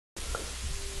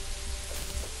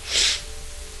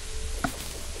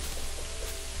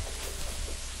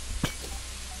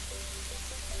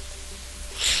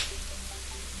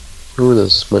Ooh,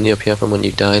 there's money up here from when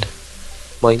you died.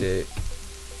 Mine. Dick.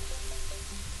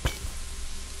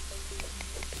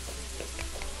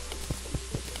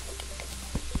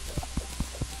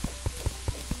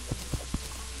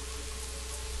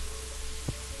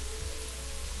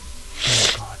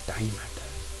 Oh god damn it.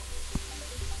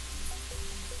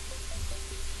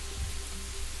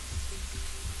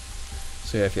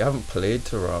 So yeah, if you haven't played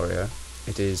Terraria,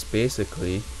 it is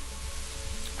basically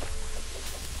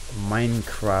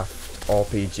Minecraft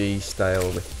RPG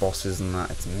style with bosses and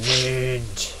that. It's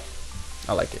mint.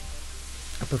 I like it.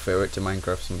 I prefer it to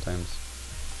Minecraft sometimes.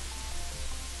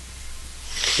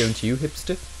 Don't you,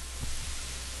 hipster?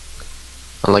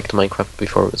 I liked Minecraft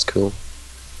before it was cool.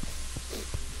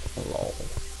 Lol.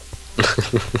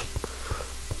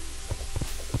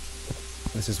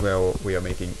 This is where we are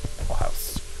making our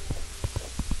house.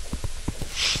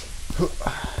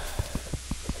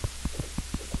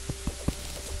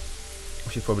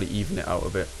 We should probably even it out a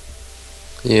bit.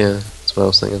 Yeah, that's what I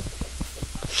was thinking.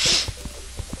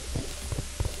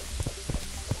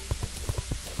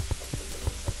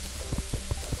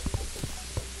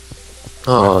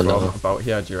 Oh Right, no. about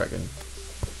here, do you reckon?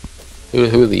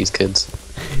 Who are these kids?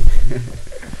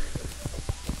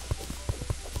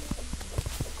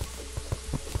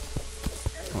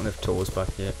 I don't have toes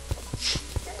back yet.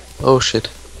 Oh shit.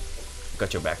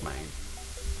 Got your back, man.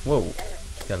 Whoa,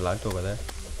 got lagged over there.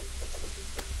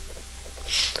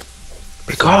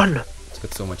 Be gone! It's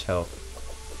got so much health.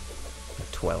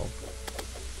 12.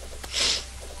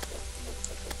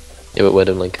 Yeah, but we're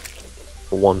doing like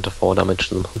 1 to 4 damage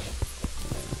to them.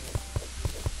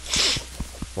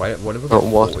 Why? What have we Oh,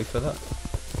 got what? 40 for that?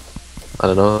 I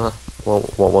don't know.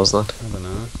 What was that? I don't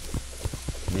know.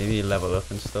 Maybe level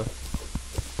up and stuff.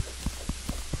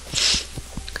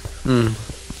 Hmm.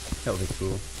 That'll be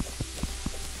cool.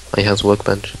 He has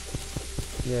workbench.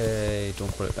 Yay!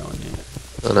 Don't put it down yet.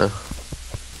 I know.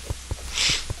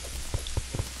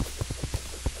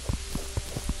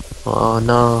 Oh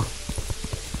no.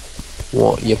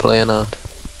 What you playing at?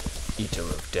 Eater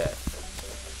of death.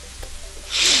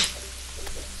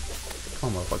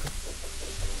 Come on, motherfucker.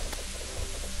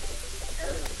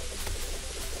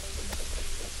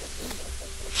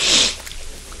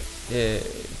 Yay.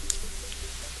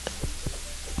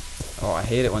 Oh, I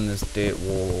hate it when there's dirt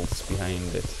walls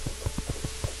behind it.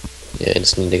 Yeah, you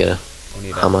just need to get a We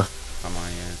need hammer. a hammer,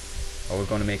 yeah. Oh, we're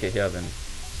going to make it here then.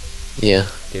 Yeah.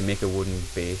 Okay, make a wooden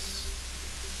base.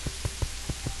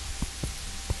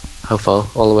 How far?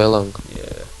 All the way along?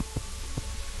 Yeah.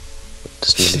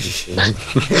 Just need to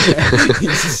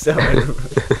He's just started.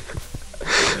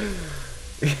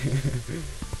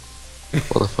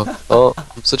 What the fuck? Oh,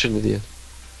 I'm such an idiot.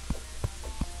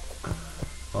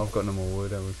 Oh, I've got no more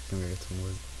wood. I was gonna get some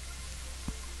wood.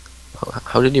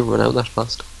 How did you run out that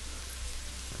fast?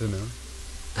 I don't know.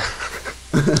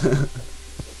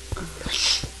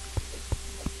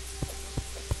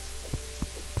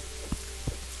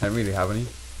 I don't really have any.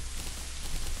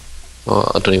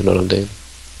 Oh, I don't even know what I'm doing.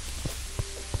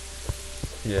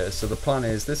 Yeah, so the plan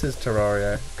is, this is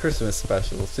Terraria Christmas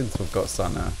special since we've got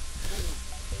Santa.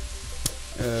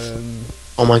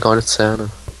 Oh my god, it's Santa.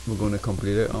 We're going to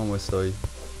complete it, aren't we, Stoy?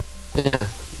 Yeah,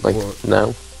 like Well,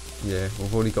 now. Yeah,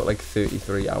 we've only got like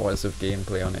 33 hours of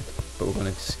gameplay on it, but we're going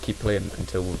to just keep playing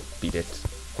until we beat it.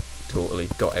 Totally,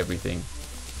 got everything.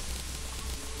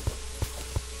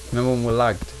 Remember when we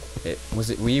lagged?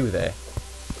 Were you there?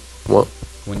 What?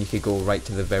 When you could go right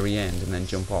to the very end and then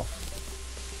jump off.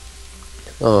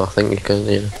 Oh, I think you can,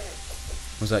 yeah.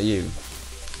 Was that you?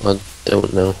 I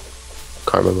don't know.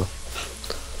 Can't remember.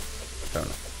 Fair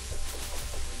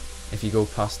enough. If you go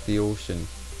past the ocean,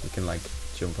 you can like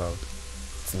jump out.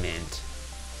 It's mint.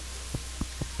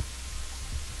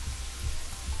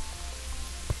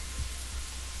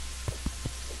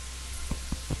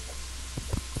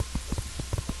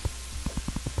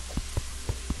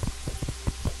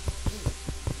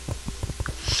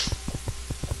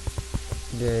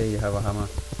 Yeah, you have a hammer.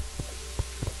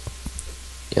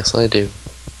 Yes, I do.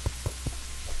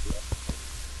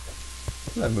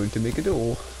 I'm going to make a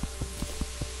door.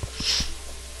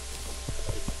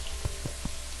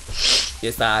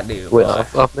 Yes, I do. Wait, boy.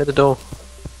 I've made a door.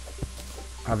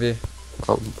 Have you?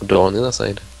 Oh, a door on the other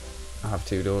side. I have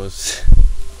 2 doors.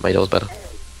 My door's better.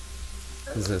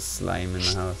 There's a slime in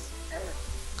the house.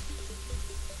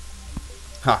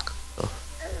 Ha! Oh.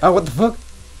 Oh, what the fuck?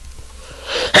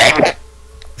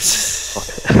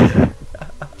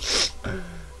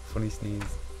 Funny sneeze.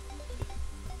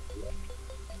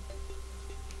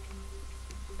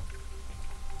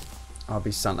 I'll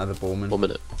be Santa the Bowman. 1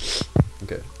 minute.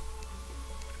 Okay.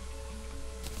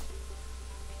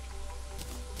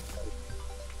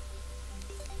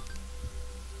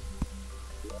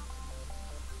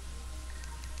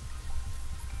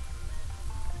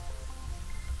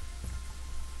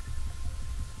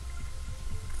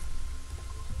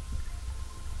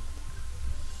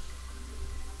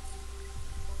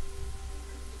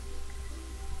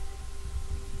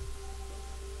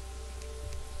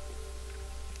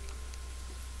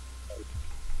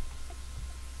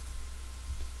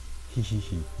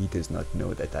 He does not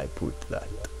know that I put that.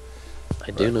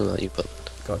 I do know that you put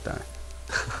that. God damn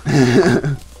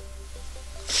it.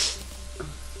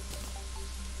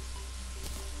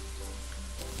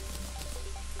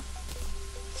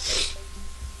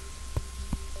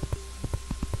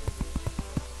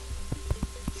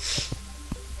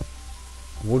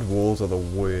 Wood walls are the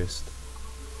worst.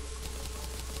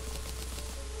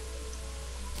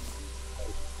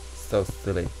 So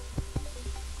silly.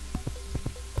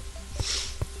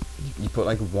 You put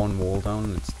like one wall down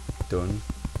and it's done.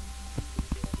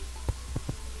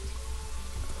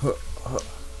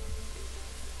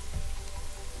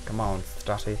 Come on,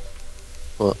 Stotty.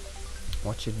 What?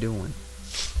 What you doing?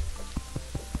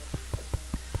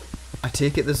 I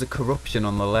take it there's a corruption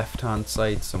on the left hand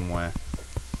side somewhere.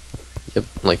 Yep,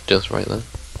 like just right there.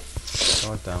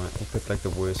 God damn it, he picked like the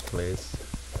worst place.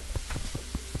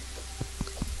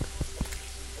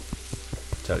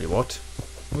 Tell you what,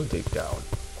 we'll dig down.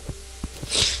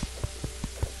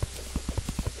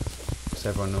 Because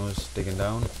everyone knows digging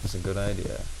down is a good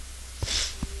idea.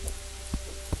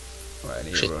 Right, I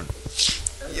need to run.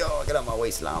 Yo, get out my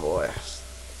waistline, boy.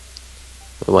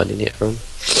 Why do you need it from?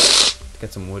 To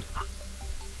get some wood.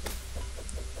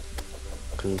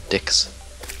 Fucking dicks.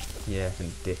 Yeah,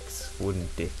 and dicks. Wooden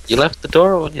dicks. You left the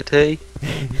door on your tea.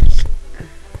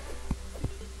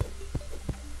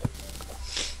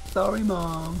 Sorry,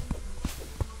 Mom.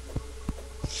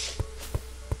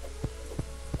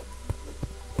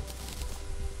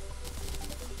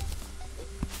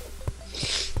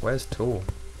 Where's Tool?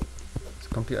 This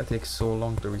computer takes so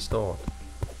long to restart.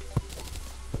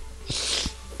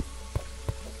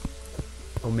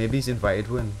 Or maybe he's invited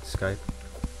one Skype.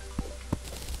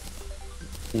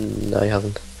 No, I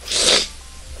haven't.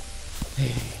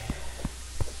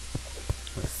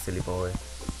 What a silly boy.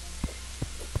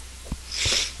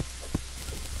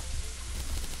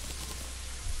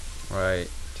 Right,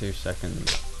 2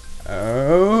 seconds.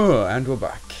 Oh, and we're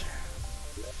back.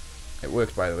 It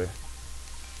worked, by the way.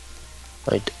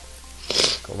 Right.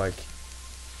 Got like,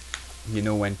 you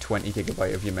know, when 20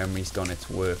 gigabyte of your memory's gone, it's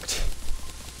worked.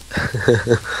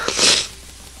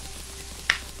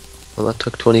 Well, that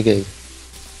took 20 gig.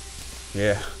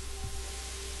 Yeah.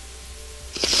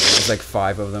 There's like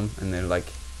 5 of them, and they're like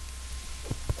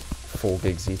 4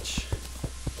 gigs each.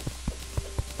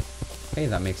 Hey,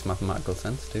 that makes mathematical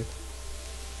sense too.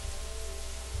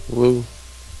 Woo.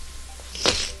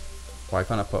 Why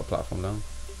can't I put a platform down?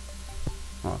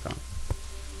 Oh, I can't.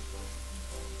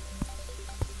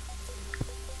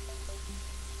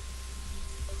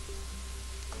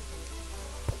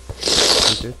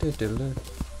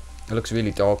 It looks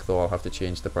really dark though. I'll have to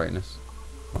change the brightness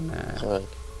on Alright.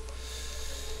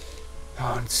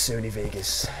 on Sony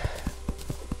Vegas.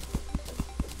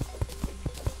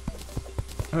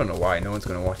 I don't know why. No one's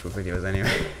gonna watch my videos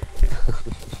anyway.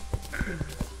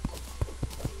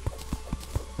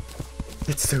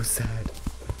 It's so sad.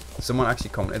 Someone actually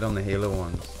commented on the Halo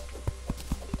ones.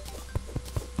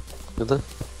 Did they?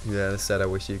 Yeah, they said I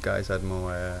wish you guys had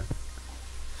more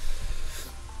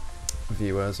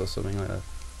viewers or something like that.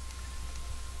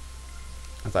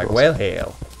 I was like, well,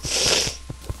 hell.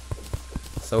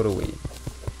 So do we.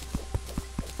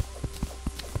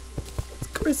 It's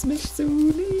Christmas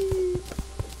soon.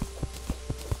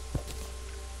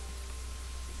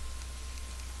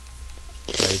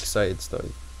 Are you excited,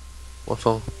 Stotty? What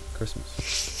for?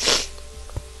 Christmas.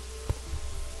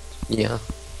 Yeah.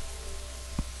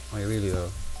 Are you really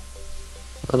though?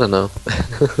 I don't know.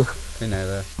 Me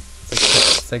neither.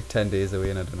 It's like 10 days away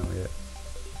and I don't know yet.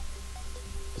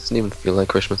 Doesn't even feel like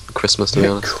Christmas to be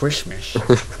honest. Christmas?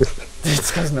 It's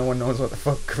because no one knows what the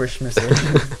fuck Christmas is.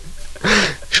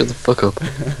 Shut the fuck up.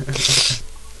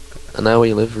 And now where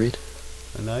you live, Reed?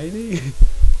 An ID?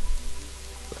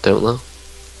 I don't know.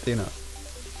 Do you not?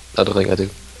 I don't think I do.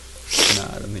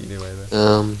 Nah, I don't think you do either.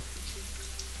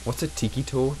 What's a tiki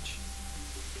torch?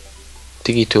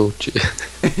 Tiki torch.